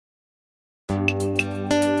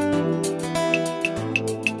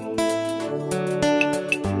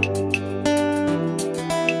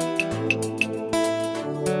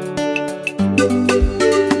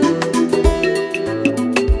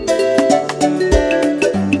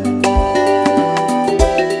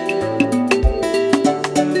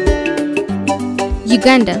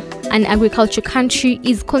Uganda, an agriculture country,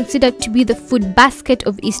 is considered to be the food basket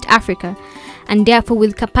of East Africa and therefore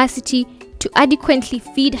with capacity to adequately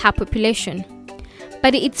feed her population.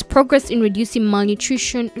 But its progress in reducing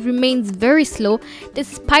malnutrition remains very slow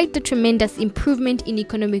despite the tremendous improvement in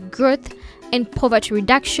economic growth and poverty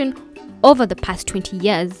reduction over the past 20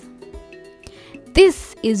 years.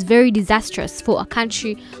 This is very disastrous for a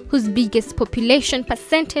country whose biggest population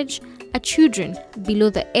percentage are children below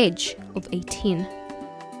the age of 18.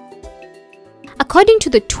 According to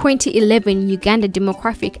the 2011 Uganda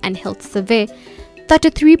Demographic and Health Survey,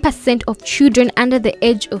 33% of children under the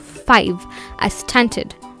age of 5 are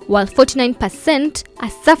stunted, while 49% are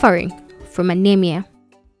suffering from anemia.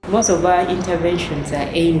 Most of our interventions are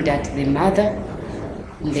aimed at the mother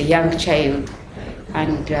and the young child,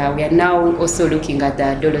 and we are now also looking at the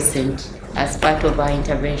adolescent as part of our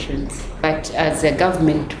interventions. But as a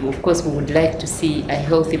government, of course, we would like to see a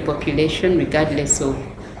healthy population regardless of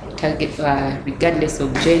regardless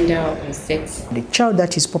of gender or sex. The child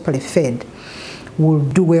that is properly fed will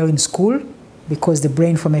do well in school because the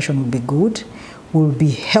brain formation will be good, will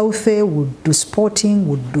be healthy, will do sporting,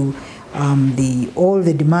 will do all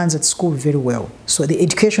the demands at school very well. So the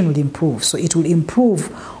education will improve. So it will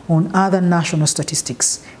improve on other national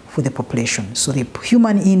statistics for the population. So the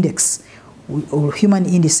human index or human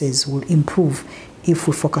indices will improve if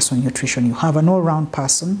we focus on nutrition. You have an all-round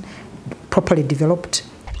person, properly developed.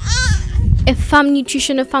 A firm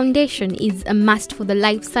nutritional foundation is a must for the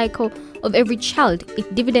life cycle of every child if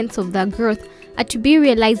dividends of their growth are to be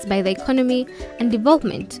realized by the economy and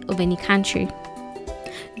development of any country.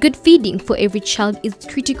 Good feeding for every child is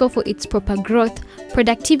critical for its proper growth,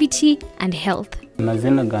 productivity, and health.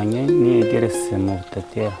 Mazina ganye ni egerese mu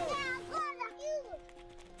butatera.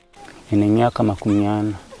 Ina myaka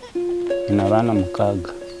 80, ina abana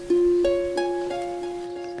 6.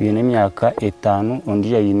 Bine myaka 5,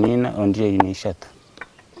 ondiya yinina, ondiya yinishatu.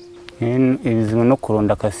 Ibizibu no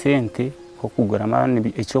kuronda kasente ko kugura amana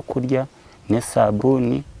icyo kurya ne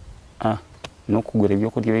sabuni no kugura ibyo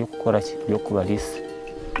kurya byo gukora byo kubarisa.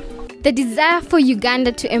 The desire for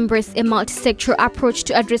Uganda to embrace a multisectoral approach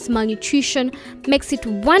to address malnutrition makes it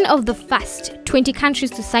one of the first 20 countries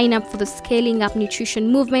to sign up for the Scaling Up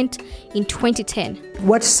Nutrition movement in 2010.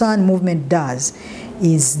 What SUN movement does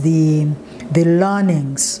is the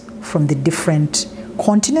learnings from the different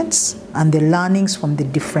continents and the learnings from the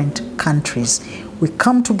different countries. We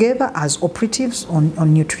come together as operatives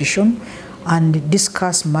on nutrition and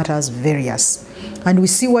discuss matters various. And we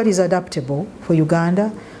see what is adaptable for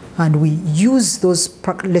Uganda, and we use those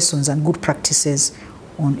lessons and good practices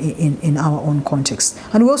in our own context.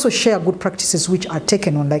 And we also share good practices which are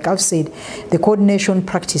taken on. Like I've said, the coordination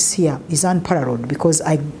practice here is unparalleled because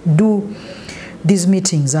I do these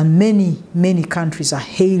meetings and many countries are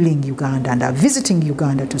hailing Uganda and are visiting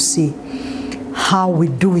Uganda to see how we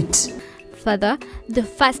do it. Further, the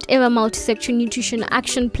first ever multisectoral nutrition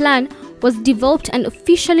action plan was developed and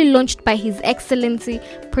officially launched by His Excellency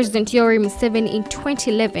President Yoweri Museveni in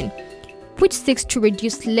 2011, which seeks to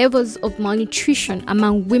reduce levels of malnutrition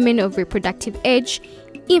among women of reproductive age,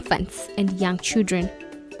 infants, and young children.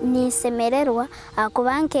 Nisemererwa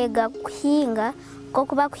akubankega kuhinga ko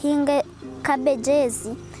kuba kuhinga cabbages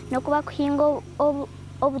no kuba kuhinga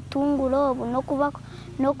obutunguru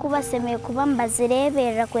no kuba semeye kuba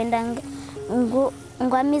mbazireberera kwenda ngo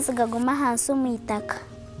amizi gaguma hansi mu itaka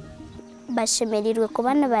bashemerirwe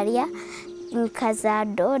kubana bariya nkaza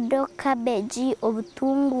dodo cabbage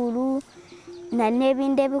obutunguru na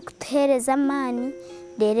nebinde bikutereza amani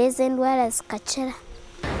dereze ndwara zikacera.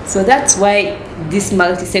 So that's why this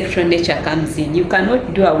multisectoral nature comes in. You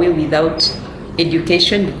cannot do away without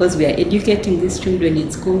education because we are educating these children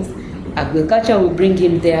in schools. Agriculture will bring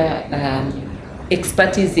in their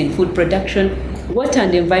expertise in food production. Water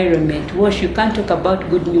and environment, wash, you can't talk about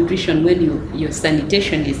good nutrition when your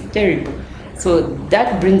sanitation is terrible. So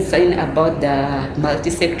that brings in about the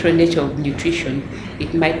multisectoral nature of nutrition.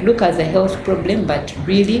 It might look as a health problem, but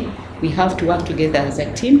really we have to work together as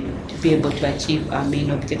a team to be able to achieve our main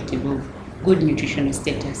objective of good nutritional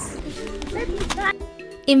status.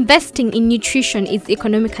 Investing in nutrition is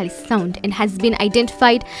economically sound and has been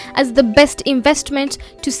identified as the best investment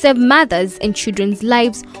to save mothers and children's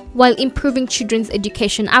lives while improving children's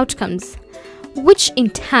education outcomes, which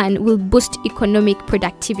in turn will boost economic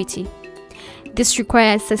productivity. This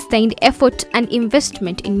requires sustained effort and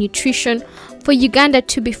investment in nutrition for Uganda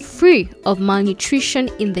to be free of malnutrition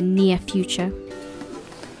in the near future.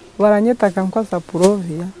 Waranyetaka nkwasa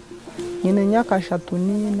Provia, nyine nyaka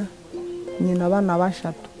shatunina, nyina bana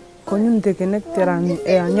bashatu. Konyu ntekenekterani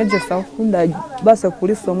anyeje safunda base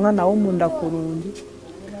kuri somwana wo munda kurundi.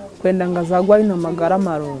 kwenda ngazagwa ino magara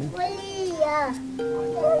marungi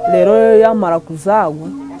lero yamara kuzagwa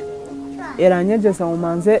eranyegeza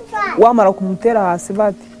umanze wamara kumutera hasi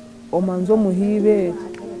bati omanzo muhibe.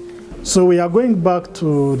 So we are going back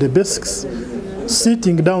to the basics,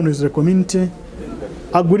 sitting down with the community,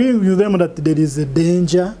 agreeing with them that there is a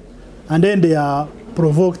danger, and then they are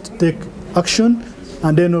provoked to take action,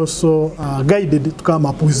 and then also guided to come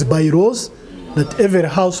up with bylaws that every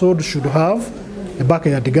household should have a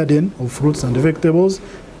backyard garden of fruits and vegetables.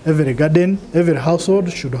 Every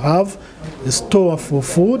household should have a store for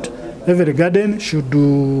food. Every garden should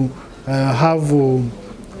have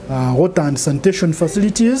water and sanitation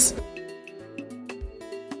facilities.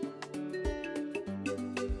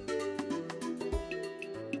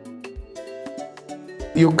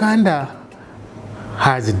 Uganda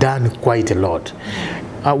has done quite a lot.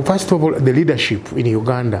 First of all, the leadership in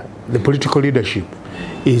Uganda, the political leadership,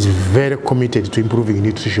 is very committed to improving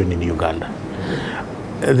nutrition in Uganda.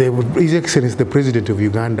 His Excellency, the President of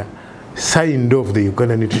Uganda, signed off the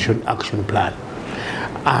Uganda Nutrition Action Plan,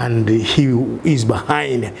 and he is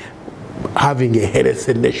behind having a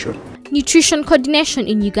healthy nation. Nutrition coordination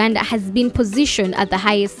in Uganda has been positioned at the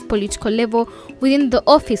highest political level within the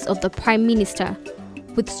office of the Prime Minister,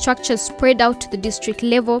 with structures spread out to the district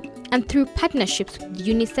level and through partnerships with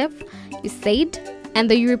UNICEF, USAID,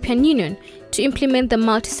 and the European Union to implement the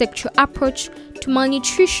multisectoral approach to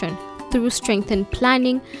malnutrition through strengthened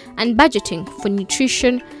planning and budgeting for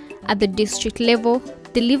nutrition at the district level,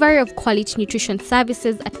 delivery of quality nutrition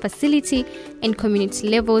services at facility and community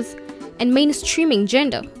levels, and mainstreaming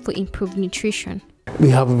gender for improved nutrition. We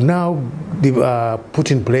have now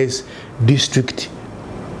put in place district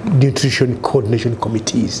nutrition coordination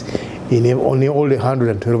committees in only all the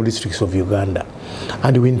 112 districts of Uganda,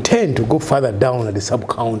 and we intend to go further down at the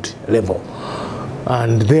sub-county level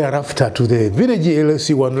and thereafter to the village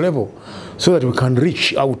LC1 level, so that we can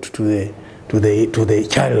reach out to the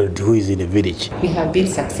child who is in the village. We have been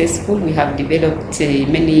successful. We have developed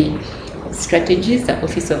many strategies. The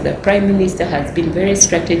Office of the Prime Minister has been very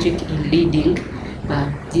strategic in leading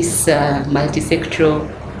this multisectoral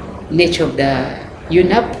nature of the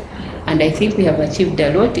UNAP, and I think we have achieved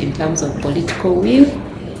a lot in terms of political will,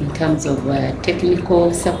 in terms of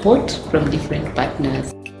technical support from different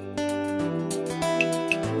partners.